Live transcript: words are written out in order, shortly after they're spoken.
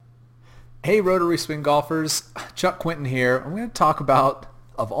Hey, Rotary Swing golfers, Chuck Quinton here. I'm going to talk about,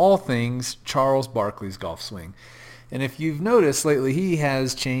 of all things, Charles Barkley's golf swing. And if you've noticed lately, he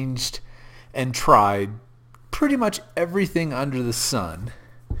has changed and tried pretty much everything under the sun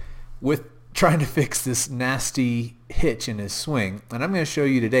with trying to fix this nasty hitch in his swing. And I'm going to show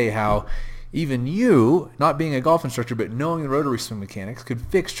you today how even you, not being a golf instructor but knowing the rotary swing mechanics, could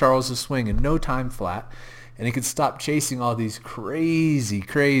fix Charles's swing in no time flat, and he could stop chasing all these crazy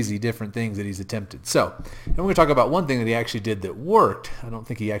different things that he's attempted. So, and we're going to talk about one thing that he actually did that worked. I don't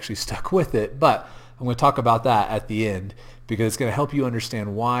think he actually stuck with it, but I'm going to talk about that at the end because it's going to help you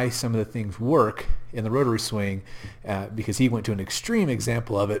understand why some of the things work in the rotary swing, because he went to an extreme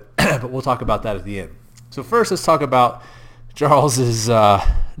example of it, but we'll talk about that at the end. So first, let's talk about Charles's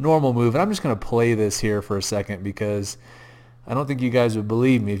normal move, and I'm just going to play this here for a second because I don't think you guys would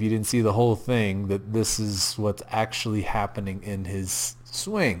believe me if you didn't see the whole thing that this is what's actually happening in his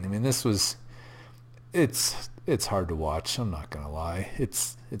swing. I mean, it's hard to watch. I'm not going to lie.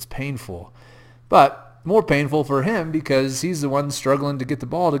 It's painful, but more painful for him because he's the one struggling to get the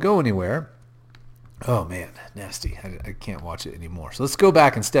ball to go anywhere. Oh man, nasty. I can't watch it anymore. So let's go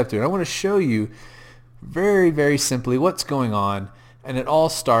back and step through it. I want to show you very simply what's going on, and it all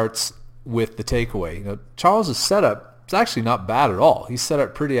starts with the takeaway. You know, Charles's setup, it's actually not bad at all. He's set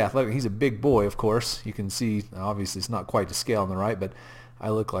up pretty athletic. He's a big boy, of course. You can see, obviously, it's not quite to scale on the right, but I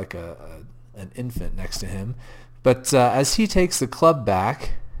look like an infant next to him. But as he takes the club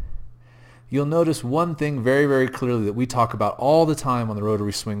back, you'll notice one thing very clearly that we talk about all the time on the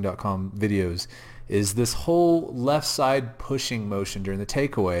RotarySwing.com videos is this whole left side pushing motion during the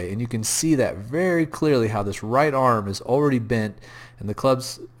takeaway. And you can see that very clearly how this right arm is already bent and the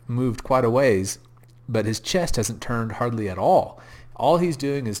club's moved quite a ways, but his chest hasn't turned hardly at all. All he's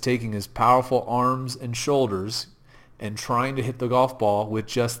doing is taking his powerful arms and shoulders and trying to hit the golf ball with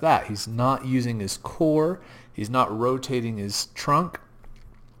just that. He's not using his core. He's not rotating his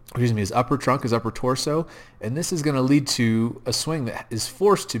his upper trunk, his upper torso, and this is going to lead to a swing that is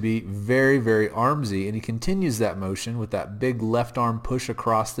forced to be very armsy, and he continues that motion with that big left arm push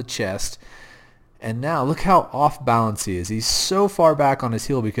across the chest. And now look how off balance he is. He's so far back on his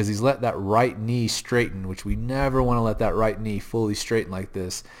heel because he's let that right knee straighten, which we never want to let that right knee fully straighten like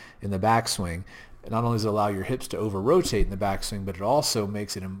this in the backswing. Not only does it allow your hips to over-rotate in the backswing, but it also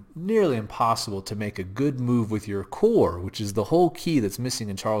makes it nearly impossible to make a good move with your core, which is the whole key that's missing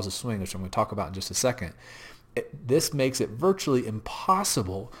in Charles's swing, which I'm going to talk about in just a second. This makes it virtually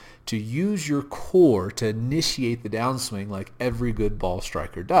impossible to use your core to initiate the downswing like every good ball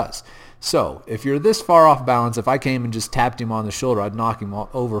striker does. So if you're this far off balance, if I came and just tapped him on the shoulder, I'd knock him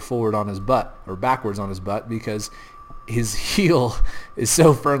over forward on his butt or backwards on his butt because his heel is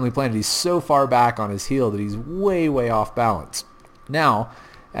so firmly planted. He's so far back on his heel that he's way off balance. Now,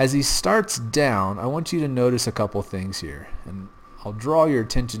 as he starts down, I want you to notice a couple things here. And I'll draw your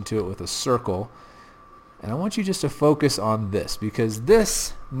attention to it with a circle. And I want you just to focus on this because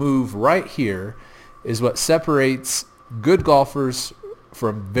this move right here is what separates good golfers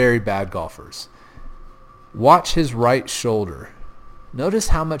from very bad golfers. Watch his right shoulder. Notice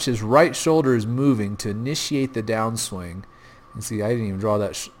how much his right shoulder is moving to initiate the downswing. And see, I didn't draw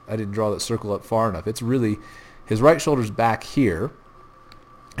that circle up far enough. It's really his right shoulder's back here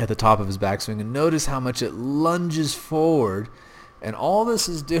at the top of his backswing, and notice how much it lunges forward. And all this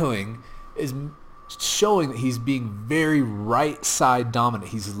is doing is showing that he's being very right side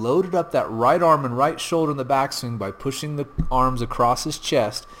dominant. He's loaded up that right arm and right shoulder in the backswing by pushing the arms across his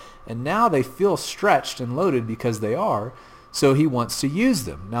chest, and now they feel stretched and loaded because they are. So he wants to use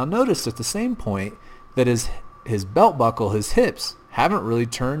them. Now notice at the same point that his belt buckle, his hips, haven't really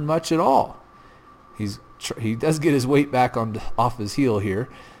turned much at all. He does get his weight back off his heel here,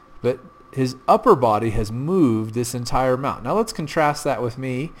 but his upper body has moved this entire amount. Now let's contrast that with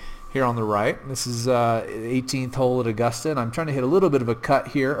me here on the right. This is 18th hole at Augusta, and I'm trying to hit a little bit of a cut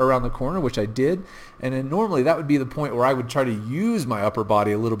here around the corner, which I did. And then normally that would be the point where I would try to use my upper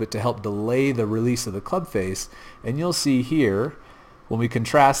body a little bit to help delay the release of the club face. And you'll see here, when we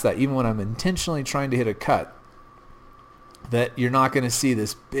contrast that, even when I'm intentionally trying to hit a cut, that you're not going to see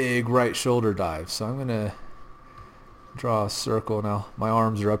this big right shoulder dive. So I'm going to draw a circle. Now my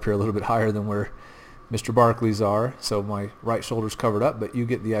arms are up here a little bit higher than where Mr. Barkley's are, so my right shoulder's covered up, but you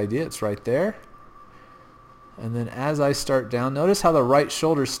get the idea. It's right there. And then as I start down, notice how the right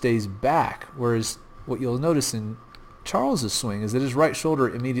shoulder stays back, whereas what you'll notice in Charles's swing is that his right shoulder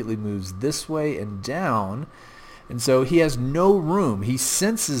immediately moves this way and down, and so he has no room. He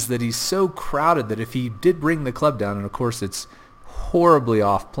senses that he's so crowded that if he did bring the club down, and of course it's horribly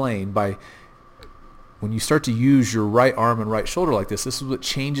off plane by when you start to use your right arm and right shoulder like this is what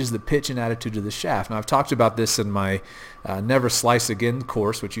changes the pitch and attitude of the shaft. Now, I've talked about this in my Never Slice Again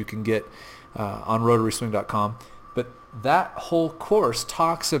course, which you can get on rotaryswing.com. But that whole course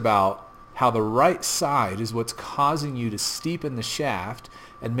talks about how the right side is what's causing you to steepen the shaft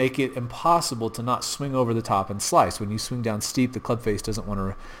and make it impossible to not swing over the top and slice. When you swing down steep, the club face doesn't want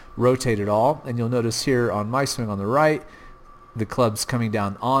to rotate at all. And you'll notice here on my swing on the right, the club's coming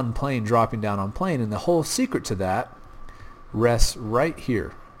down on plane, dropping down on plane. And the whole secret to that rests right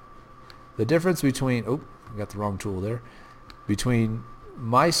here. The difference between, I got the wrong tool there, between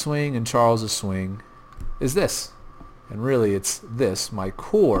my swing and Charles's swing is this. And really it's this. My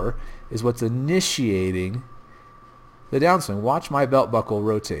core is what's initiating the downswing. Watch my belt buckle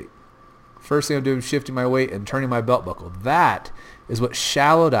rotate. First thing I'm doing is shifting my weight and turning my belt buckle. That is what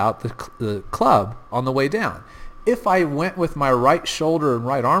shallowed out the club on the way down. If I went with my right shoulder and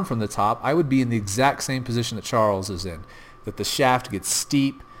right arm from the top, I would be in the exact same position that Charles is in. That the shaft gets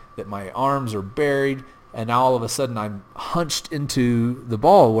steep, that my arms are buried, and now all of a sudden I'm hunched into the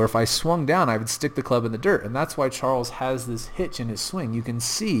ball, where if I swung down, I would stick the club in the dirt. And that's why Charles has this hitch in his swing. You can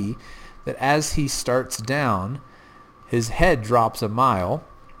see that as he starts down, his head drops a mile,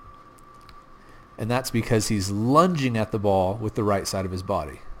 and that's because he's lunging at the ball with the right side of his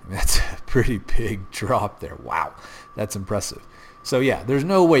body. I mean, that's a pretty big drop there. Wow, that's impressive. So yeah, there's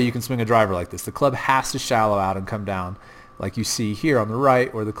no way you can swing a driver like this. The club has to shallow out and come down like you see here on the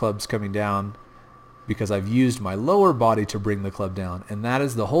right, where the club's coming down because I've used my lower body to bring the club down, and that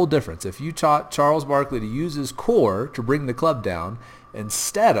is the whole difference. If you taught Charles Barkley to use his core to bring the club down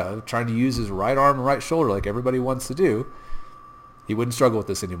instead of trying to use his right arm and right shoulder like everybody wants to do, he wouldn't struggle with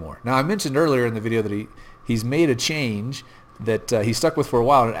this anymore. Now, I mentioned earlier in the video that he's made a change that he stuck with for a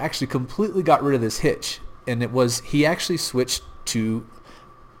while, and it actually completely got rid of this hitch. And it was, he actually switched to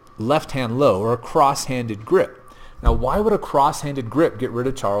left-hand low, or a cross-handed grip. Now, why would a cross-handed grip get rid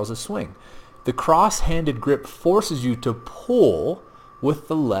of Charles's swing? The cross-handed grip forces you to pull with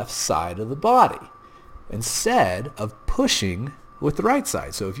the left side of the body instead of pushing with the right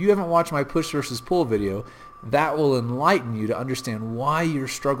side. So if you haven't watched my push versus pull video, that will enlighten you to understand why you're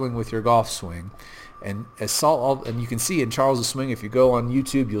struggling with your golf swing. And and you can see in Charles's swing, if you go on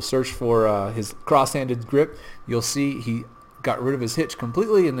YouTube, you'll search for his cross-handed grip, you'll see he got rid of his hitch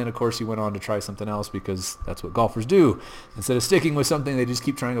completely, and then of course he went on to try something else, because that's what golfers do. Instead of sticking with something, they just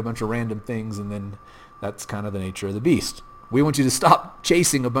keep trying a bunch of random things, and then that's kind of the nature of the beast. We want you to stop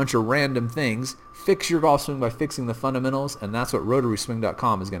chasing a bunch of random things, fix your golf swing by fixing the fundamentals, and that's what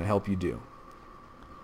rotaryswing.com is going to help you do.